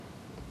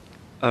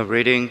A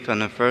reading from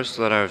the first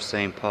letter of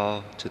St.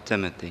 Paul to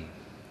Timothy.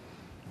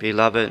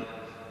 Beloved,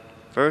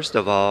 first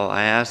of all,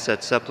 I ask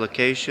that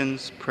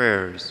supplications,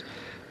 prayers,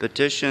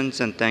 petitions,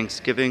 and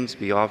thanksgivings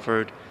be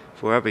offered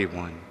for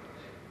everyone,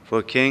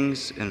 for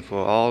kings and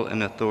for all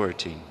in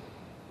authority,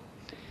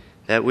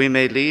 that we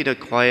may lead a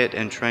quiet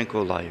and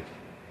tranquil life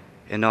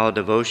in all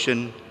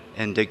devotion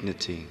and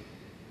dignity.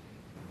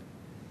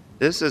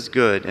 This is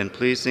good and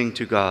pleasing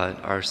to God,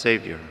 our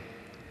Savior,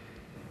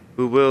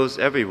 who wills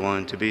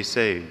everyone to be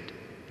saved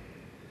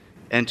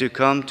and to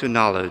come to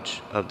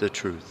knowledge of the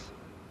truth.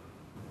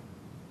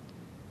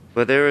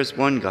 For there is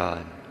one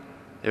God,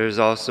 there is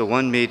also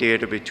one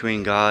mediator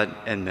between God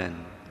and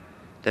men,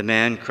 the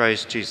man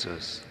Christ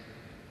Jesus,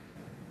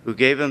 who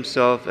gave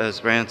himself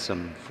as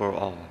ransom for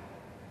all.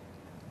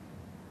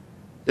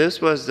 This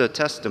was the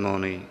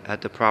testimony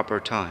at the proper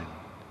time.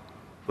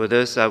 For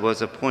this I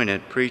was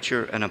appointed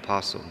preacher and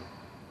apostle.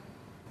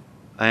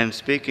 I am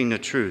speaking the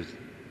truth,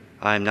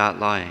 I am not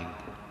lying,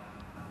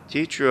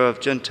 teacher of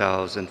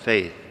Gentiles in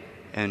faith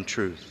and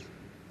truth.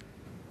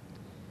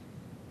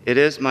 It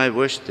is my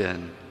wish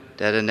then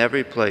that in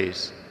every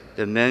place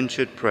the men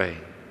should pray,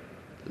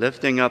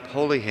 lifting up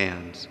holy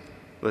hands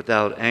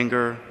without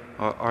anger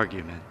or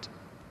argument.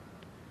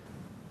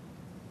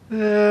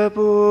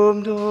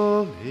 Verbum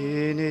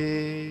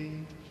Domini.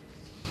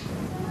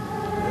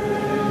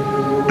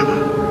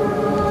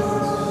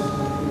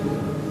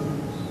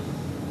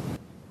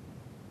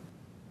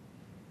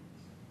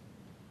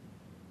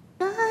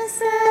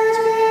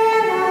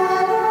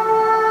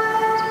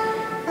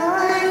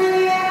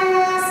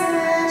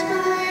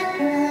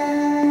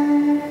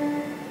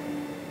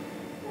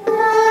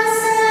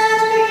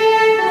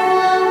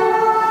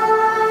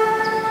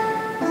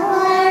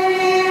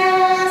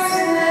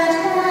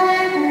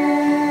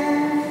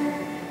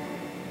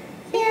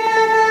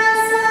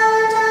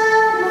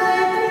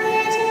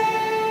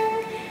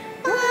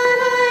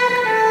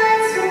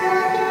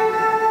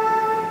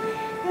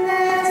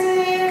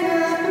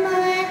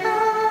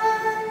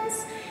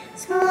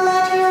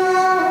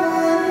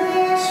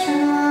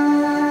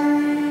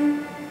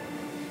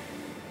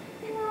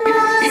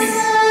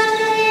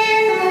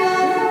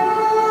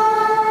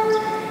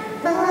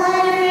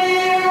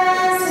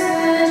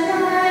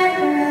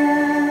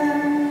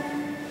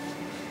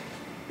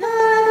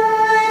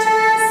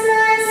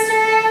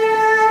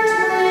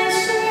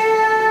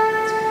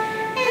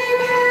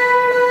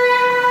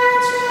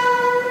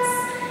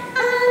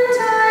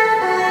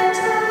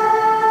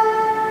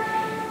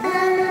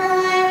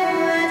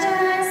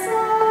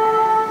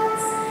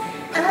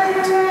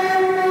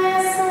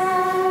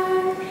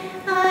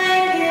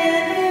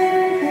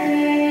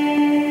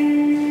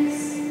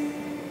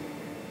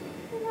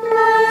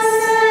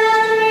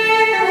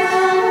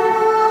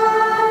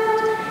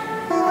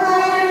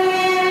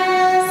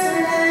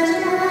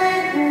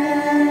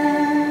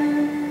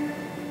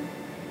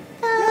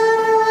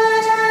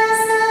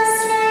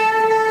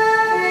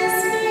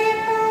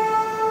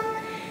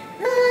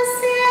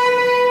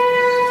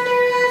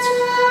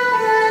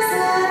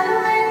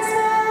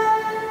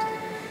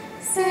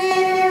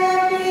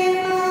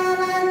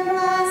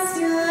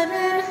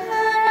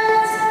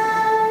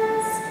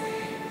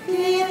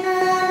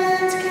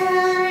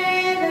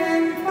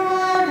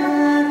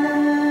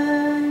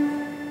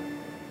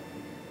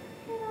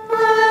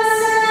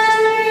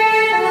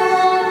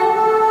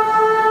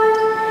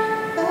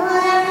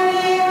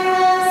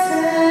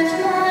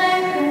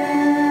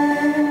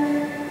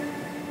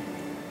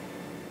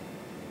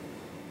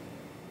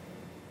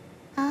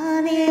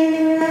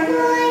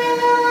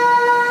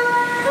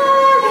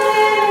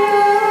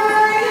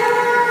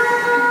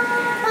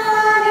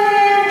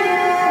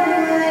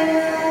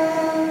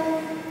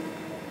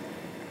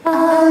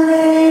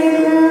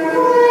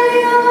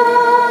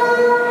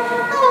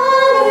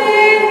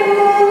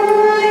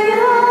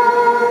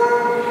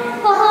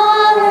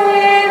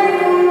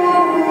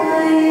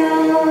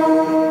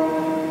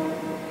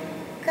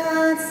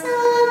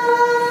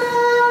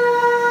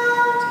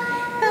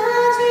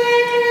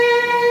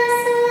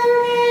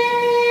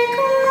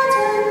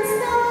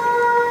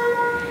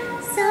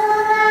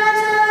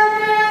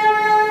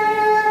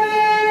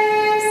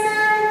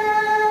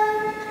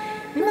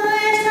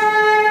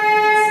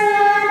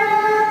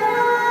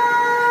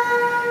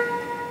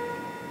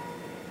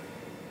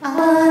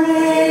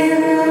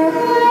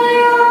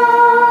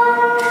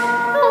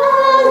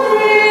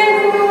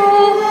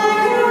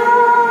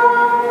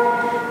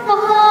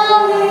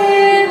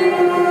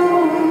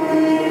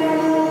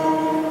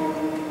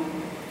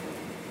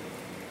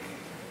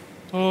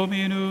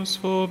 Dominus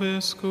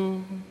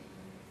vobiscum.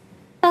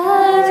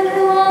 Et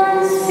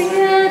cum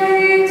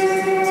spiritu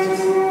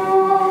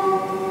tuo.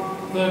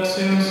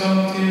 Lectio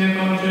Sancti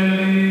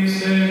Evangelii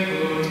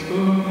secut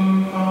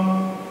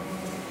cum.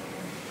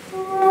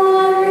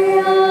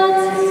 Gloria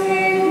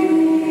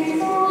tibi,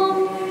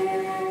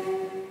 Domine.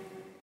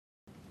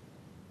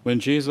 When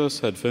Jesus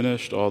had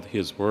finished all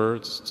his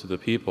words to the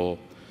people,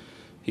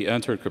 he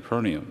entered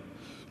Capernaum.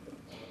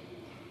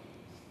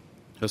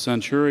 A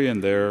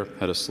centurion there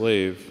had a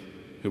slave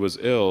who was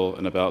ill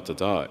and about to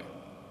die.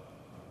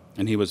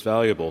 and he was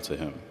valuable to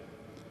him.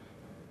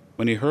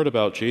 When he heard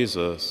about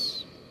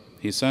Jesus,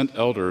 he sent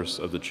elders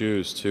of the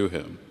Jews to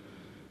him,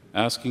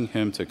 asking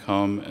him to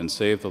come and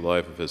save the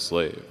life of his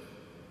slave.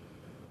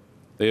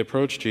 They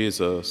approached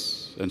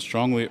Jesus and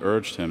strongly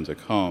urged him to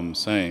come,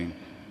 saying,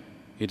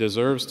 "He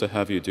deserves to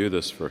have you do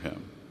this for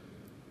him,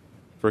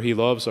 for he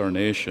loves our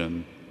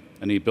nation,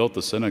 and he built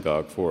the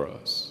synagogue for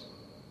us."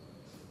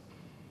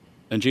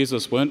 And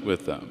Jesus went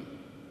with them.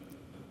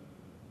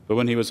 But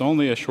when he was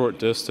only a short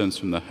distance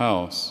from the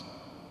house,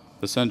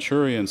 the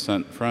centurion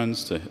sent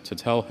friends to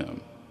tell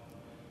him,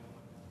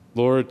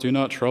 "Lord, do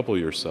not trouble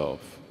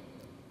yourself,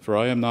 for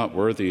I am not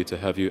worthy to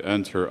have you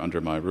enter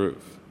under my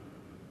roof.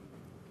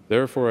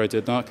 Therefore I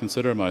did not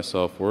consider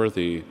myself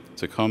worthy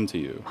to come to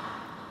you.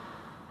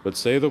 But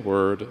say the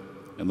word,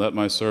 and let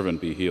my servant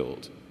be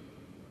healed.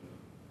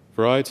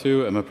 For I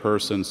too am a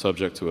person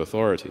subject to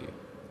authority,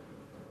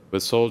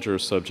 with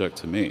soldiers subject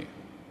to me.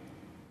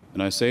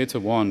 And I say to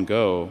one,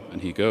 'Go,'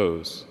 and he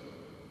goes,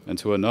 and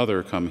to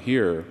another, 'Come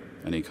here,'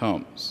 and he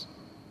comes.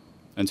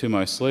 And to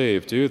my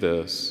slave, 'Do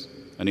this,'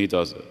 and he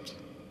does it."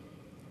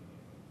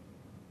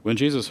 When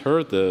Jesus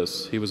heard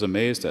this, he was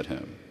amazed at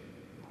him,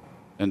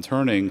 and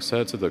turning,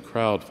 said to the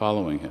crowd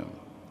following him,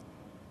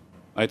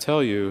 "I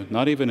tell you,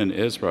 not even in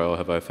Israel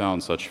have I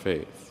found such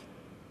faith."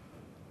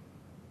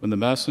 When the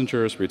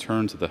messengers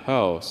returned to the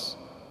house,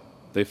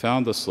 they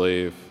found the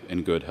slave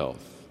in good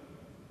health.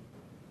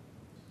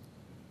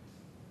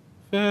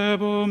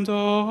 Verbum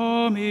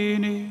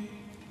Domini.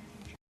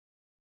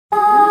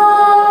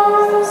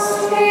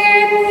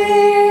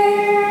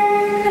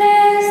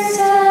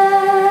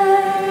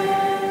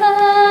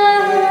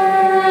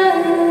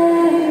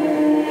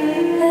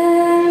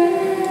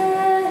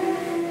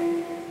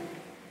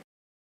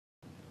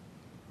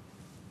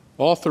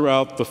 All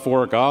throughout the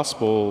four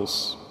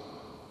Gospels,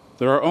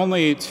 there are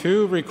only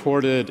two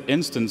recorded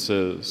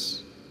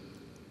instances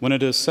when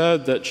it is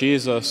said that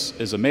Jesus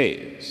is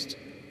amazed.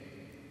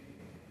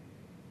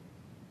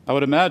 I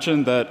would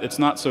imagine that it's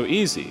not so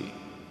easy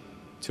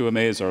to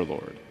amaze our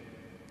Lord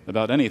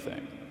about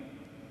anything.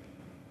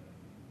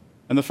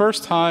 And the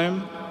first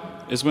time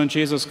is when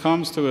Jesus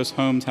comes to his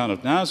hometown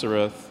of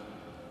Nazareth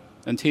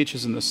and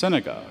teaches in the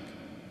synagogue.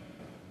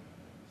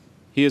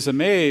 He is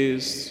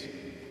amazed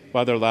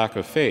by their lack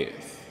of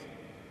faith,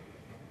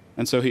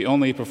 and so he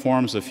only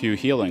performs a few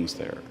healings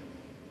there.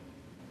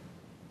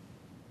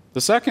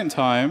 The second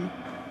time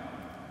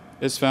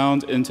is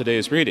found in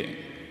today's reading.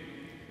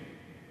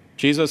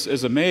 Jesus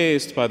is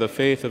amazed by the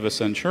faith of a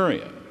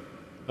centurion,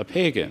 a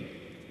pagan,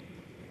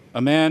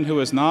 a man who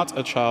is not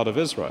a child of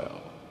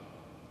Israel.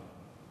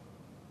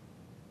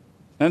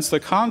 Hence the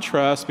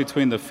contrast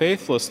between the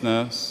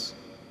faithlessness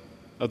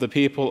of the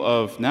people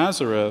of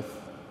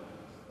Nazareth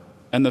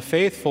and the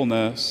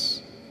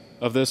faithfulness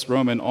of this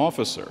Roman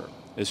officer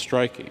is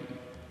striking.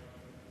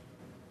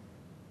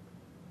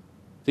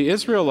 The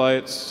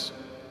Israelites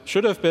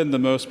should have been the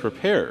most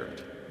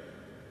prepared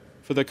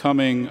for the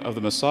coming of the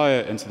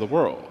Messiah into the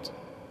world.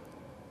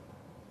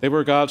 They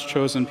were God's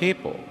chosen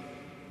people,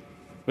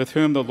 with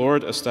whom the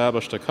Lord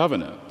established a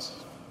covenant.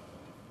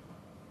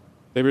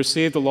 They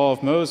received the law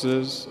of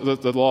Moses,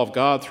 the law of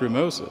God through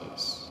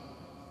Moses,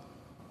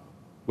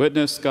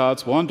 witnessed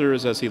God's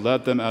wonders as he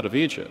led them out of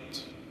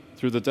Egypt,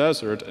 through the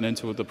desert and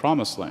into the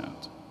Promised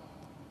Land.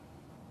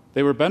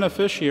 They were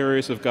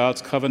beneficiaries of God's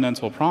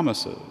covenantal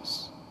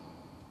promises,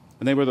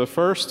 and they were the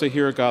first to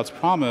hear God's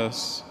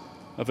promise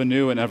of a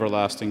new and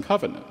everlasting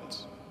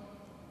covenant.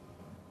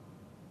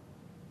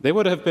 They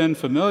would have been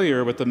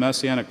familiar with the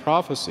messianic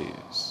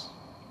prophecies,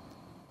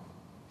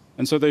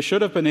 and so they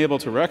should have been able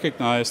to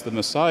recognize the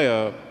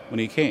Messiah when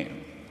he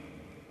came.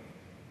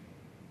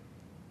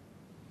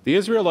 The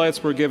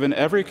Israelites were given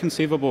every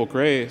conceivable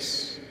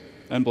grace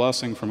and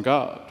blessing from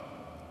God,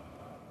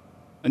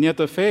 and yet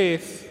the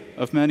faith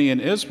of many in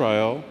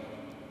Israel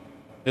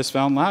is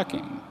found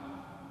lacking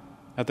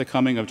at the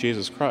coming of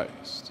Jesus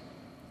Christ.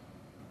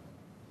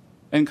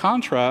 In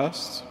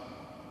contrast,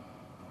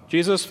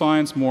 Jesus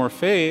finds more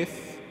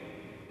faith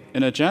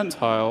in a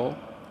Gentile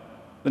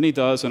than he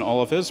does in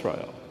all of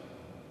Israel,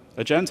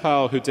 a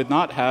Gentile who did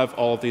not have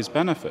all of these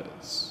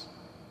benefits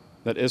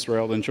that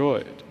Israel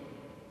enjoyed.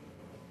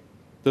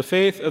 The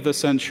faith of the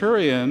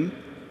centurion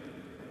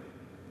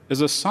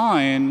is a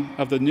sign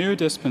of the new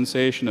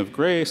dispensation of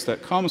grace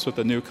that comes with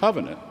the new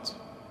covenant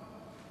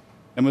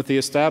and with the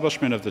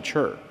establishment of the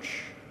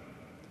church.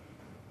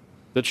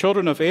 The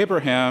children of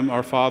Abraham,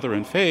 our father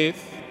in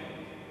faith,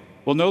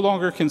 will no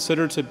longer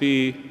consider to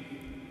be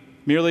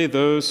merely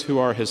those who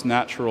are his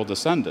natural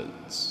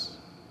descendants.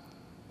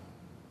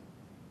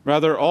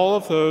 Rather, all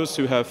of those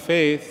who have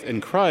faith in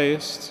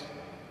Christ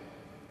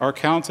are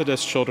counted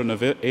as children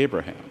of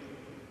Abraham.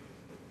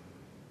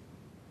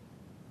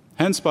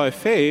 Hence, by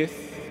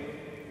faith,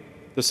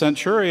 the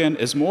centurion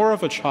is more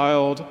of a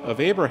child of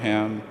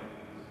Abraham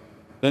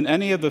than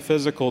any of the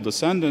physical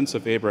descendants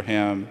of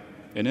Abraham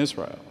in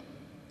Israel.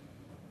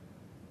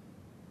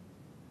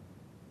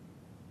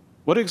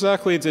 What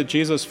exactly did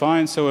Jesus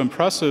find so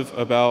impressive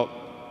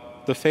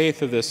about the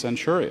faith of this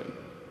centurion?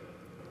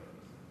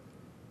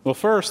 Well,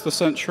 first, the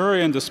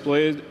centurion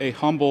displayed a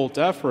humble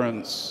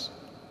deference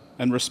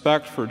and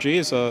respect for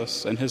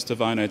Jesus and his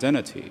divine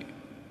identity.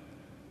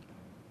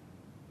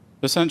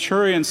 The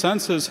centurion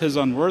senses his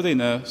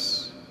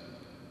unworthiness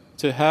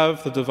to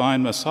have the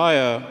divine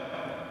Messiah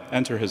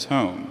enter his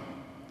home.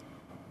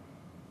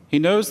 He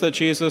knows that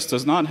Jesus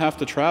does not have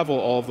to travel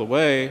all the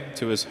way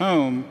to his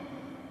home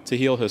to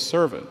heal his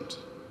servant.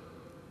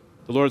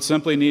 The Lord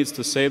simply needs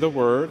to say the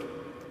word,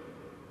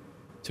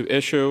 to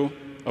issue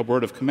a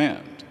word of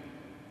command.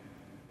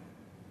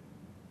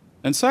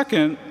 And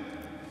second,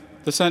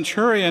 the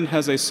centurion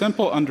has a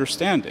simple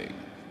understanding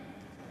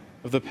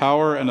of the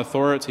power and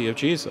authority of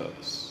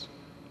Jesus.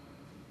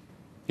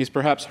 He's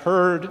perhaps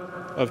heard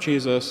of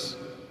Jesus'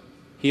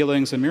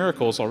 healings and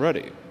miracles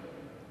already.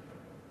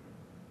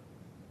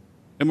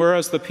 And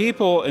whereas the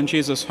people in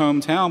Jesus'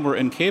 hometown were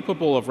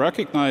incapable of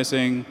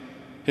recognizing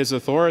his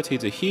authority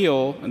to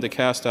heal and to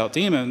cast out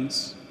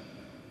demons,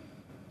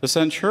 the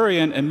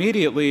centurion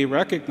immediately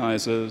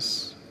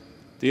recognizes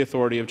the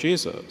authority of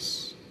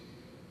Jesus.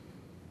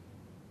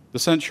 The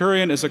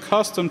centurion is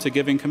accustomed to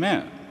giving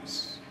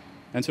commands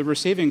and to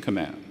receiving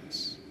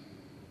commands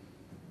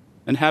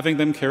and having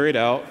them carried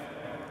out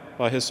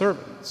by his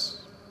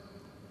servants.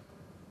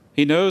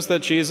 He knows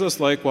that Jesus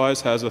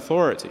likewise has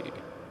authority,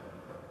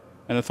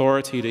 an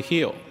authority to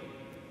heal.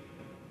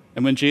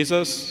 And when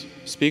Jesus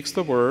speaks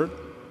the word,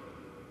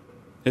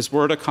 his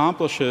word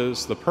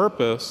accomplishes the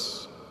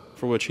purpose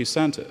for which he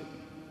sent it.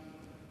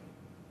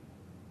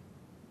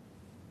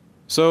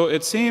 So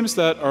it seems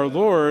that our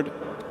Lord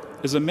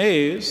is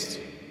amazed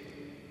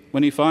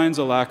when he finds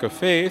a lack of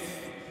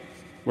faith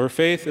where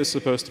faith is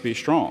supposed to be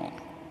strong.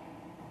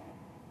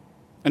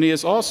 And he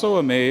is also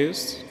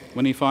amazed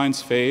when he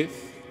finds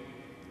faith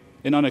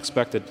in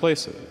unexpected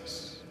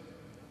places.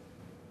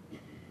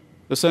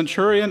 The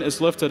centurion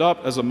is lifted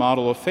up as a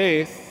model of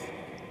faith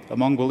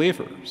among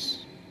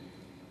believers.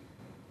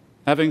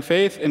 Having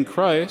faith in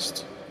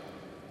Christ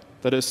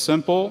that is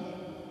simple,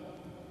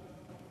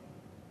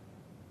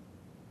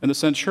 and the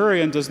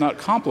centurion does not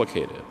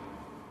complicate it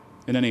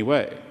in any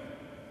way.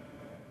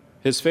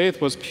 His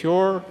faith was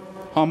pure,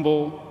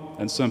 humble,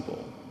 and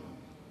simple.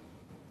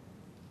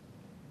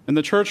 And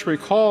the Church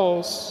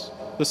recalls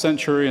the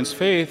centurion's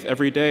faith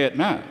every day at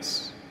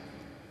Mass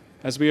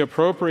as we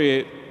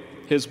appropriate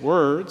his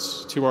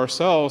words to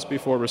ourselves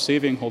before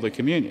receiving Holy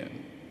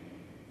Communion.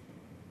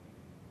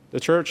 The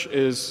Church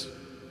is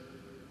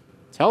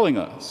telling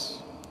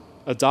us,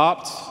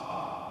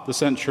 adopt the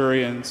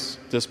centurion's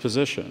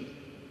disposition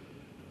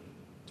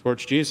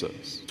towards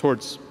Jesus,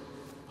 towards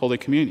Holy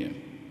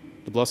Communion,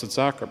 the Blessed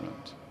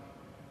Sacrament.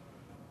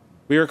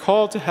 We are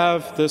called to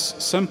have this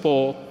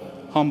simple,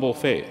 humble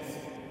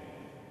faith,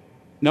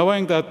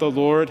 knowing that the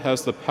Lord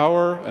has the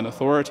power and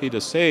authority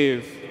to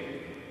save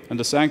and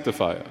to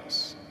sanctify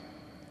us,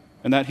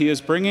 and that he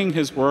is bringing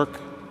his work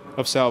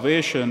of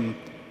salvation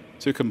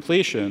to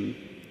completion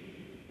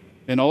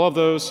in all of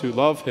those who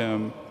love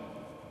him,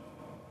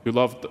 who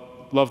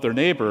love their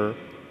neighbor,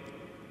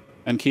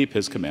 and keep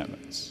his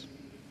commandments.